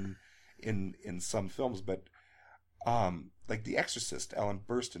women in some films, but like The Exorcist, Ellen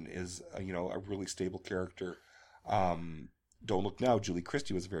Burstyn is a really stable character. Don't Look Now, Julie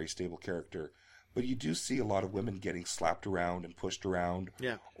Christie was a very stable character, but you do see a lot of women getting slapped around and pushed around,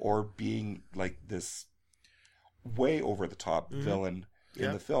 or being like this way over the top villain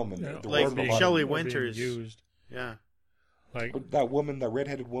in the film, and like Shelley Winters used. Yeah, like that woman, that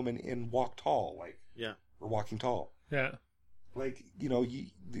redheaded woman in Walk Tall, or Walking Tall. Yeah, like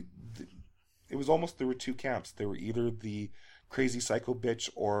it was almost, there were two camps. There were either the crazy psycho bitch,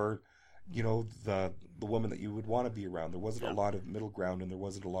 or the woman that you would want to be around. There wasn't a lot of middle ground, and there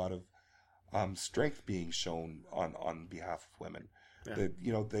wasn't a lot of strength being shown on behalf of women. Yeah.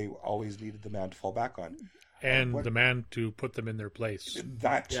 That they always needed the man to fall back on. And the man to put them in their place.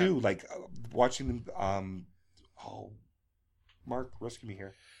 That too, like watching them. Mark, rescue me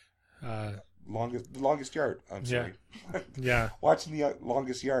here. The Longest Yard. I'm sorry. Yeah. Watching The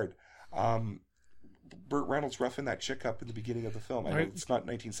Longest Yard. Burt Reynolds roughing that chick up in the beginning of the film. I know it's not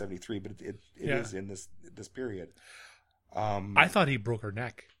 1973, but it is in this period. I thought he broke her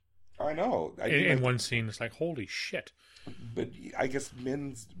neck. I know. In one scene, it's like, holy shit. But I guess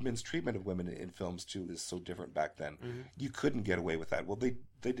men's treatment of women in films too is so different back then. Mm-hmm. You couldn't get away with that. Well, they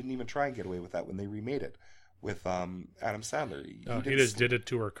didn't even try and get away with that when they remade it with Adam Sandler. He just did it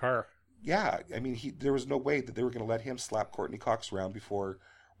to her car. Yeah, I mean, there was no way that they were going to let him slap Courtney Cox around before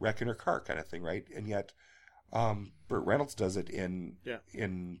wrecking her car, kind of thing, right? And yet, Burt Reynolds does it in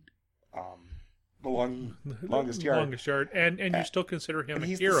The Longest Yard. Longest Yard, and you still consider him a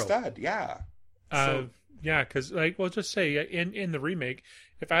he's hero. The stud, yeah. Yeah, because just say in the remake,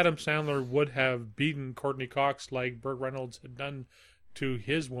 if Adam Sandler would have beaten Courtney Cox like Burt Reynolds had done to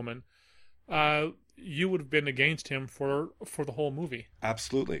his woman, you would have been against him for the whole movie.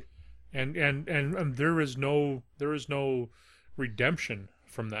 Absolutely. And there is no redemption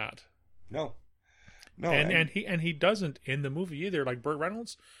from that. No. And he doesn't in the movie either. Like Burt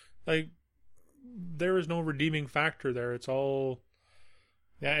Reynolds, like there is no redeeming factor there. It's all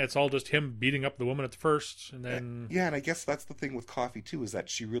just him beating up the woman at the first, and then and I guess that's the thing with Coffee too, is that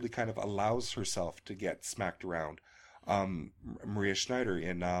she really kind of allows herself to get smacked around. Maria Schneider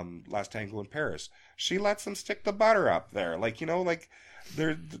in Last Tango in Paris, she lets him stick the butter up there,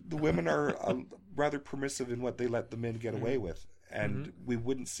 the women are rather permissive in what they let the men get away with, and we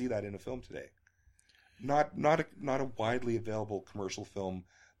wouldn't see that in a film today. Not a widely available commercial film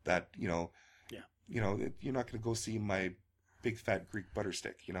that you're not going to go see My Big Fat Greek Butter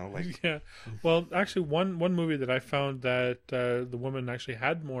Stick, Yeah. Well, actually, one movie that I found that the woman actually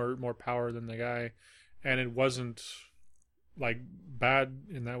had more power than the guy, and it wasn't like bad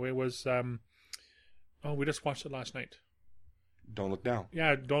in that way, was we just watched it last night. Don't Look Now.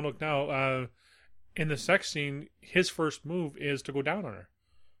 Yeah, Don't Look Now. In the sex scene, his first move is to go down on her.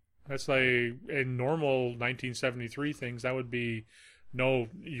 That's like in normal 1973 things. That would be, no,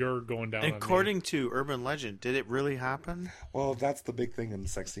 you're going down. According to urban legend, did it really happen? Well, that's the big thing in the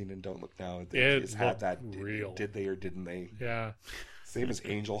sex scene in Don't Look Now. It had that real. Did they or didn't they? Yeah. Same as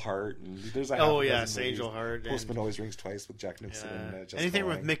Angel Heart. And there's Angel Heart. Postman Always Rings Twice with Jack Nicholson and Jessica anything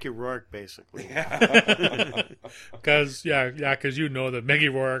Lange. With Mickey Rourke, basically. Because you know that Mickey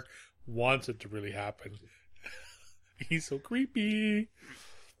Rourke wants it to really happen. He's so creepy.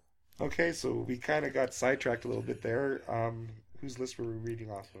 Okay, so we kind of got sidetracked a little bit there. Whose list were we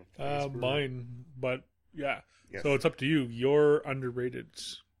reading off of? Mine, but yeah. Yes. So it's up to you. Your underrated.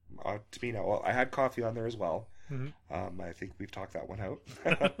 To me now. Well, I had Coffee on there as well. Mm-hmm. I think we've talked that one out.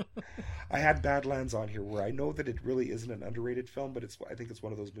 I had Badlands on here, where I know that it really isn't an underrated film, but I think it's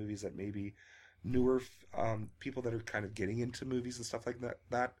one of those movies that maybe newer people that are kind of getting into movies and stuff like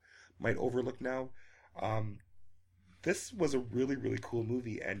that might overlook now. This was a really, really cool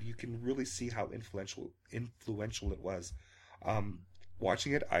movie, and you can really see how influential it was.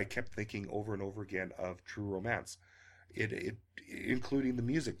 Watching it, I kept thinking over and over again of True Romance. It including the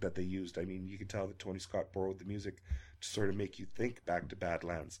music that they used. I mean, you can tell that Tony Scott borrowed the music to sort of make you think back to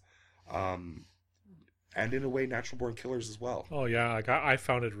Badlands. And in a way, Natural Born Killers as well. Oh yeah, like I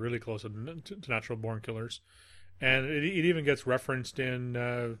found it really close to Natural Born Killers, and it even gets referenced in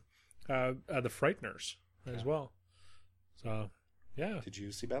The Frighteners as well. So, yeah. Did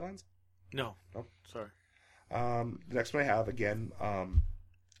you see Badlands? No. Nope. Sorry. The next one I have, again,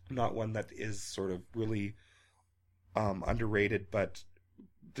 not one that is sort of really underrated, but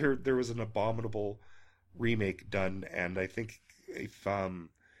there was an abominable remake done, and I think if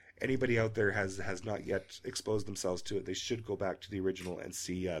anybody out there has not yet exposed themselves to it, they should go back to the original and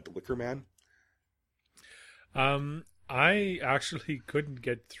see The Wicker Man. I actually couldn't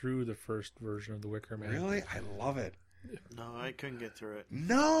get through the first version of The Wicker Man. Really? I love it. No, I couldn't get through it.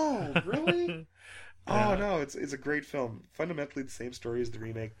 No, really? Oh no, it's a great film. Fundamentally the same story as the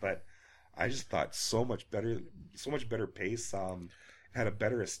remake, but I just thought so much better pace. Had a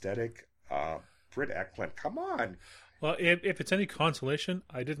better aesthetic. Britt Ekland, come on. Well, if it's any consolation,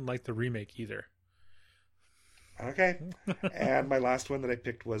 I didn't like the remake either. Okay. And my last one that I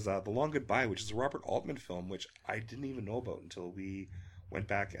picked was The Long Goodbye, which is a Robert Altman film, which I didn't even know about until we went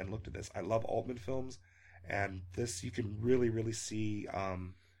back and looked at this. I love Altman films, and this, you can really, really see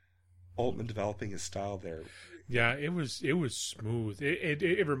Altman developing his style there. Yeah, it was smooth.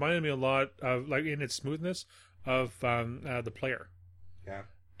 It reminded me a lot of, like, in its smoothness of The Player. Yeah.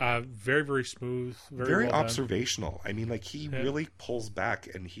 Very, very smooth. Very well observational. Done. I mean, like, he really pulls back,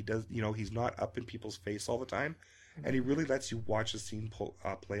 and he does, he's not up in people's face all the time, and he really lets you watch the scene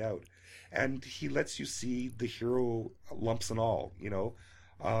play out. And he lets you see the hero lumps and all,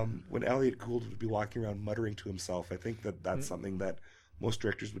 when Elliot Gould would be walking around muttering to himself, I think that's something that most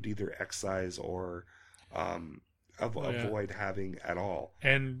directors would either excise or avoid having at all.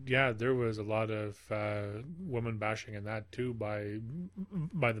 And yeah, there was a lot of woman bashing in that too by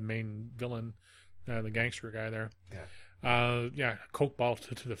the main villain, the gangster guy there. Yeah. Coke ball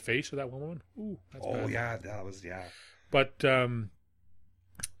to the face of that woman. Ooh, that's bad. Yeah, that was But a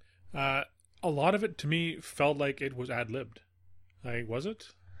lot of it to me felt like it was ad-libbed. Like, was it?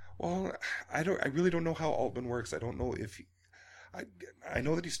 Well, I really don't know how Altman works. I don't know if I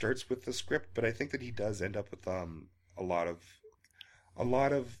know that he starts with the script, but I think that he does end up with a lot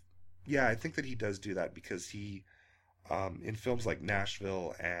of yeah, I think that he does do that because he in films like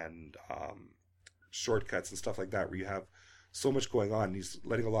Nashville and Shortcuts and stuff like that, where you have so much going on and he's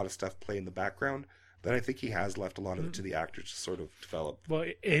letting a lot of stuff play in the background, that I think he has left a lot of it to the actors to sort of develop. Well,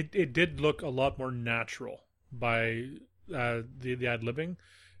 it did look a lot more natural by the ad-libbing,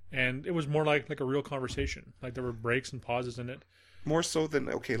 and it was more like a real conversation. Like, there were breaks and pauses in it. More so than,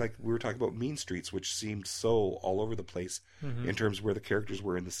 like we were talking about Mean Streets, which seemed so all over the place in terms of where the characters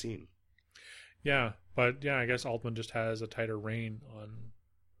were in the scene. Yeah, but yeah, I guess Altman just has a tighter rein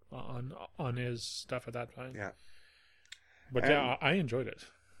on his stuff at that time. Yeah. But yeah, I enjoyed it.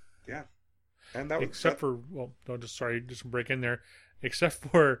 Yeah. And that was just break in there. Except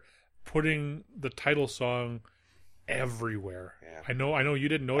for putting the title song everywhere. Yeah. I know you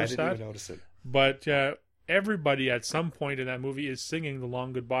didn't notice that. I didn't even notice it. But everybody at some point in that movie is singing The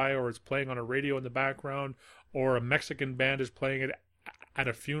Long Goodbye, or it's playing on a radio in the background, or a Mexican band is playing it at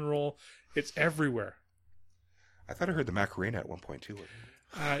a funeral. It's everywhere. I thought I heard the Macarena at one point too.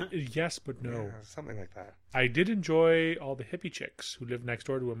 Yes, but no. Yeah, something like that. I did enjoy all the hippie chicks who lived next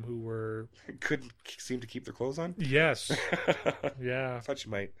door to him, who were couldn't seem to keep their clothes on. Yes. Yeah. I thought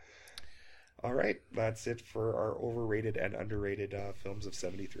you might. All right, that's it for our overrated and underrated films of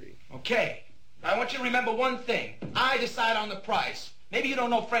 '73. Okay, I want you to remember one thing. I decide on the price. Maybe you don't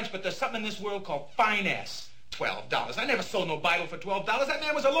know French, but there's something in this world called finesse. $12. I never sold no Bible for $12. That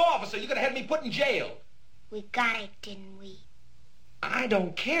man was a law officer. You could have had me put in jail. We got it, didn't we? I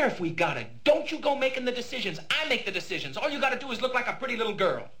don't care if we got it. Don't you go making the decisions. I make the decisions. All you got to do is look like a pretty little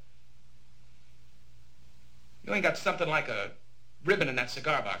girl. You ain't got something like a ribbon in that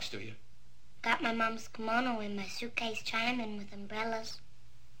cigar box, do you? Got my mom's kimono in my suitcase chiming with umbrellas.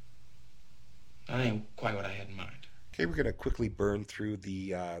 That ain't quite what I had in mind. Okay, we're going to quickly burn through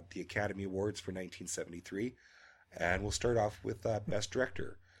the Academy Awards for 1973, and we'll start off with Best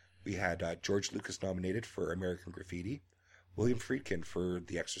Director. We had George Lucas nominated for American Graffiti, William Friedkin for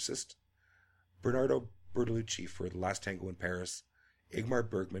The Exorcist, Bernardo Bertolucci for The Last Tango in Paris, Ingmar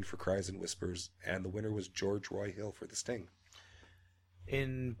Bergman for Cries and Whispers, and the winner was George Roy Hill for The Sting.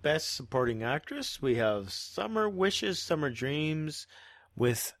 In Best Supporting Actress, we have Summer Wishes, Summer Dreams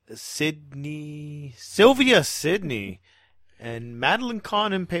with Sylvia Sidney, and Madeline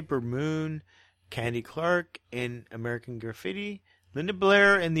Kahn in Paper Moon, Candy Clark in American Graffiti, Linda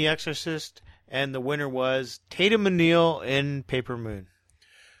Blair in The Exorcist, and the winner was Tatum O'Neal in Paper Moon.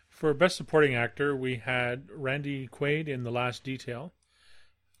 For Best Supporting Actor, we had Randy Quaid in The Last Detail,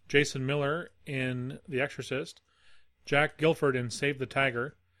 Jason Miller in The Exorcist, Jack Gilford in Save the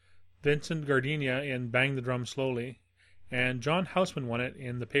Tiger, Vincent Gardenia in Bang the Drum Slowly, and John Houseman won it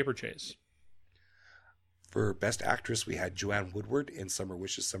in The Paper Chase. For Best Actress, we had Joanne Woodward in Summer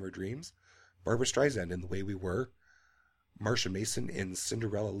Wishes, Summer Dreams, Barbra Streisand in The Way We Were, Marsha Mason in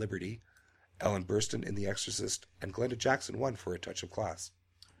Cinderella Liberty, Ellen Burstyn in The Exorcist, and Glenda Jackson won for A Touch of Class.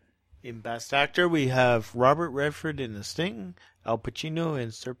 In Best Actor, we have Robert Redford in The Sting, Al Pacino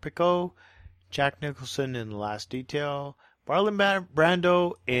in Serpico, Jack Nicholson in The Last Detail, Marlon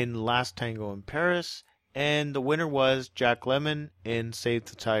Brando in Last Tango in Paris, and the winner was Jack Lemmon in Save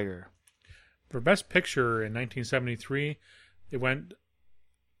the Tiger. For Best Picture in 1973, it went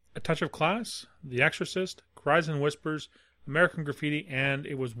A Touch of Class, The Exorcist, Cries and Whispers, American Graffiti, and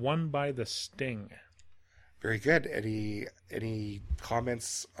it was won by The Sting. Very good. Any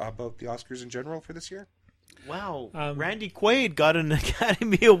comments about the Oscars in general for this year? Wow, Randy Quaid got an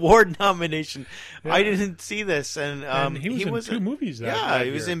Academy Award nomination. Yeah. I didn't see this, and he was in two movies. That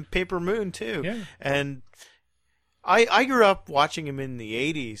he was in Paper Moon too. Yeah. And I grew up watching him in the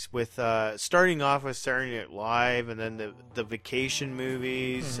 '80s with starting off with Saturday Night Live, and then the vacation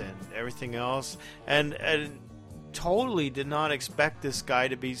movies and everything else, and totally did not expect this guy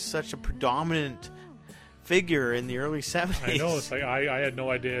to be such a predominant figure in the early '70s. I know. It's like I had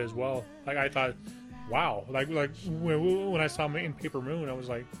no idea as well. Like I thought, wow. Like when I saw him in Paper Moon, I was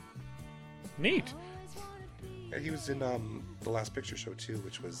like, neat. Yeah, he was in The Last Picture Show too,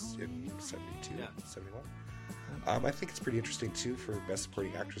 which was in 72, 71. I think it's pretty interesting too. For Best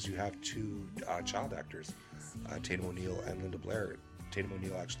Supporting Actress, you have two child actors, Tatum O'Neal and Linda Blair. Tatum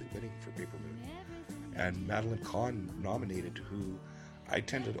O'Neal actually winning for Paper Moon, and Madeline Kahn nominated, who I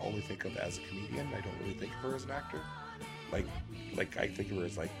tend to only think of as a comedian. I don't really think of her as an actor. Like I think of her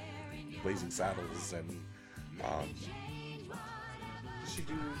as like Blazing Saddles, and she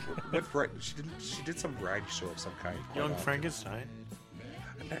do what she did some variety show of some kind. Young Frankenstein.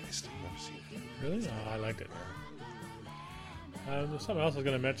 I still never seen it. Really? Oh, I liked it. There's something else I was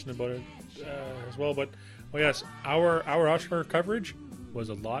going to mention about it as well, but yes, our Oscar coverage was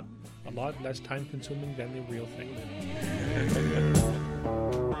a lot less time consuming than the real thing.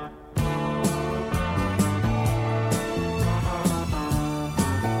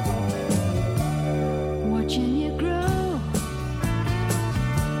 Watching you grow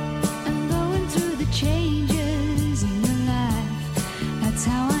and going through the changes in your life, that's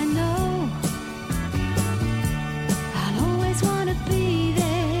how I know I'll always want to be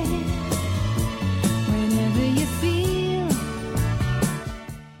there whenever you feel.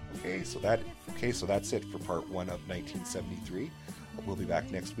 Okay, so that's it for part 1 of 1973. We'll be back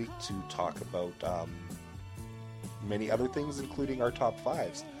next week to talk about many other things, including our top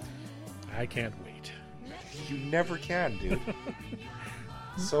 5s. I can't wait. You never can, dude.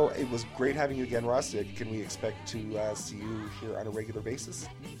 So it was great having you again, Ross. Can we expect to see you here on a regular basis?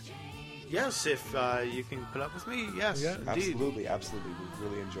 Yes, if you can put up with me, yes. Yeah, absolutely. We're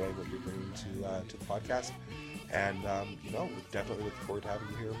really enjoying what you're bringing to the podcast. And, we definitely look forward to having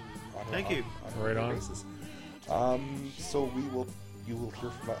you here on a regular basis. So you will hear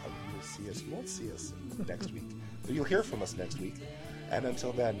from us. You won't see us next week, but you'll hear from us next week. And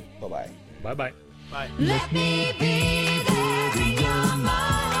until then, bye-bye. Bye-bye. Bye. Let me be there in your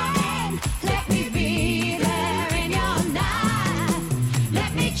mind.